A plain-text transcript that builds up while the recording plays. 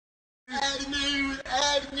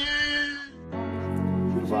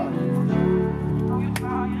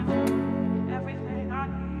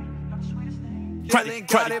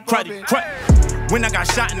Cruddy. When I got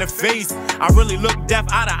shot in the face, I really looked death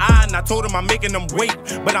eye to eye, and I told him I'm making them wait.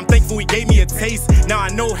 But I'm thankful he gave me a taste. Now I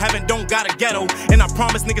know heaven don't got a ghetto, and I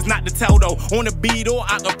promise niggas not to tell though. On the beat or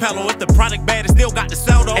acapella, if the product bad, it still got to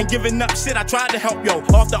sell though. Ain't giving up shit, I tried to help yo.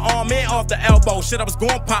 Off the arm and off the elbow. Shit, I was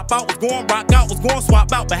going pop out, was going rock out, was going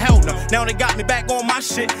swap out, but hell no. Now they got me back on my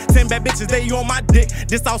shit. 10 bad bitches, they on my dick.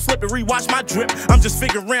 This all slippery, watch my drip. I'm just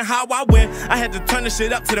figuring how I win. I had to turn the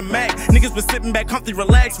shit up to the max. Niggas been sitting back comfy,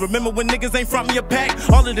 relaxed. Remember when niggas ain't front me a pack?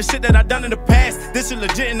 All of the shit that I done in the past, this shit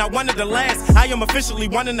legit and I wanted to last. I am officially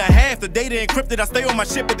 1.5. The data encrypted, I stay on my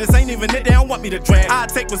shit, but this ain't even it, they don't want me to draft. I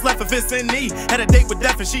take what's left if it's in me. Had a date with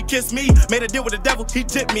death and she kissed me. Made a deal with the devil, he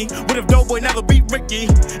tipped me. What if Doughboy never beat Ricky?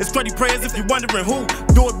 It's Cruddy Pr3z if you wondering who.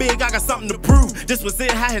 Do it big, I got something to prove. This was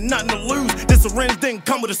it, I had nothing to lose. This syringe didn't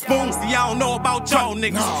come with a spoon. See, I don't know about y'all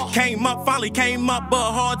niggas. No. Came up, finally came up,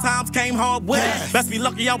 but hard times came hard with it. Best be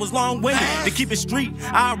lucky I was long-winded. To keep it street,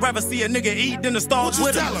 I'd rather see a nigga eat than to starve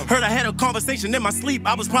with him. Heard I had a conversation in my sleep,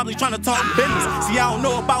 I was probably trying to talk business. See, I don't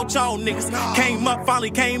know about y'all niggas. Came up,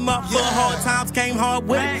 finally came up, but hard times came hard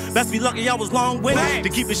with it. Best be lucky I was long-winded. To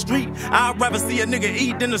keep it street, I'd rather see a nigga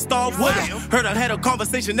eat than to starve with him. Heard I had a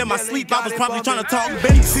conversation in my sleep, I was probably trying to talk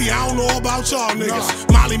business. See, I don't know about y'all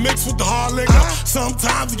niggas. Molly mixed with the hard liquor.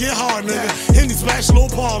 Sometimes it get hard, nigga. Henny splash a little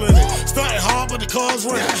Paul in it. Started hard, but the cars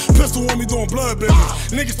ran. Pistol on me doing blood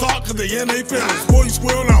business. Niggas talk cause they in they feelings. Boy, you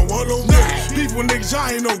squirrel, I want no nigga. Beef with niggas, y'all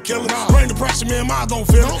ain't no killer. Bring the pressure, man, mine don't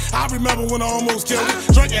feel it. I remember when I almost killed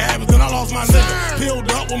it. Drinking habits, then I lost my nigga.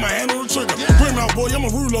 Peeled up with my hand on the trigger. Bring out, boy, I'm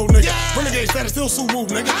a Rulo nigga. Renegade status, still sue woo,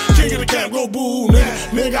 nigga. King of the camp, go boo,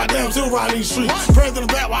 nigga. Nigga, goddamn, still riding these streets.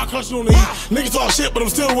 President back while I clutching on the heat. Niggas talk shit, but I'm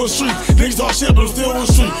still on the street. Niggas talk shit, but I'm still on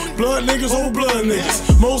the street. Blood niggas, old blood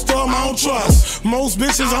niggas. Most of them I don't trust. Most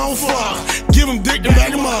bitches I don't fuck. Give them dick and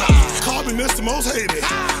back them up. Call me Mr. Most Hated.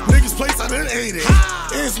 Niggas place I done ate it.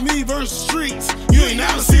 It's me versus streets. You ain't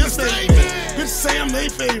never see a statement. Bitches say I'm they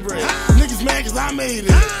favorite. Niggas mad cause I made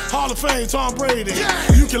it. Hall of Fame, Tom Brady.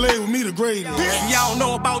 You can lay with me the greatest. Y'all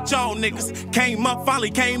know about y'all niggas. Came up,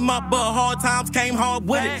 finally came up, but hard times came hard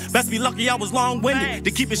with it. Best be lucky I was long-winded.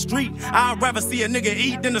 To keep it street, I'd rather see a nigga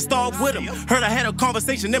eat than to starve with him. Heard I had a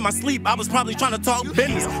conversation in my sleep, I was probably trying to talk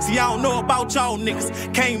business. See, I don't know about y'all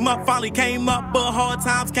niggas. Came up, finally came up, but hard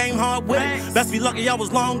times came hard with it. Best be lucky I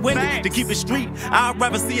was long-winded. To keep it street, I'd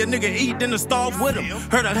rather see a nigga eat than to starve with him.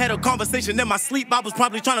 Heard I had a conversation in my sleep, I was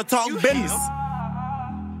probably trying to talk business.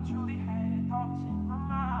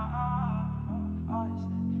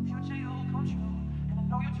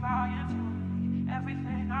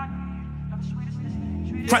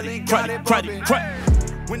 Cruddy.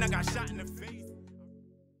 When I got shot in the